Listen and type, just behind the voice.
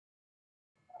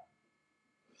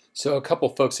So a couple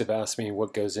folks have asked me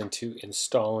what goes into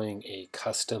installing a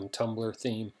custom Tumblr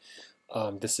theme.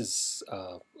 This is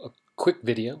a quick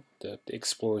video that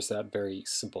explores that very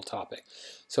simple topic.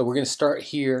 So we're going to start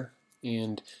here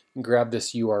and grab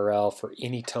this URL for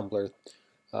any Tumblr.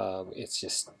 It's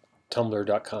just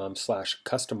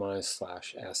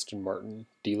tumblr.com/customize/Aston Martin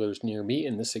dealers near me.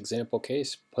 In this example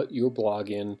case, put your blog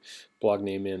name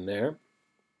in there.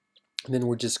 And then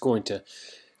we're just going to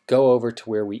go over to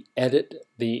where we edit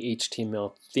the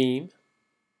HTML theme,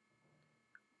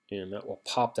 and that will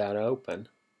pop that open.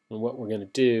 And what we're going to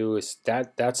do is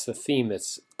that's the theme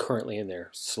that's currently in there.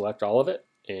 Select all of it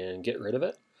and get rid of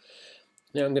it.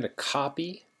 Now I'm going to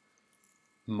copy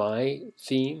my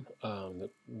theme that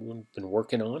we've been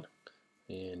working on,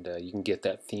 and you can get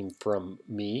that theme from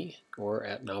me or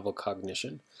at Novel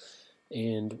Cognition.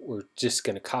 And we're just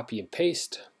going to copy and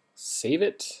paste, save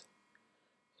it,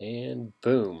 and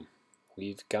boom,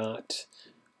 we've got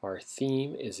our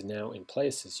theme is now in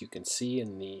place, as you can see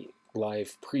in the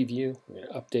live preview. We're going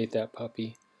to update that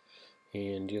puppy,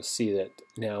 and you'll see that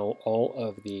now all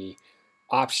of the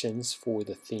options for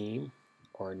the theme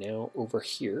are now over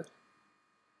here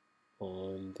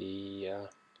on the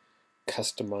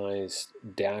customized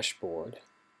dashboard,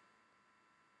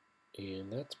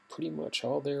 and that's pretty much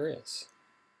all there is.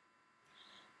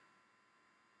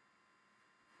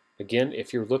 Again,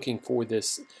 if you're looking for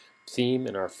this theme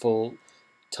in our full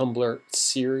Tumblr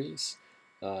series,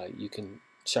 you can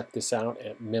check this out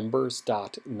at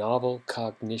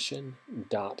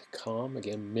members.novelcognition.com.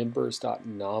 Again,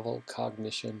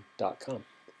 members.novelcognition.com.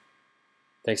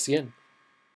 Thanks again.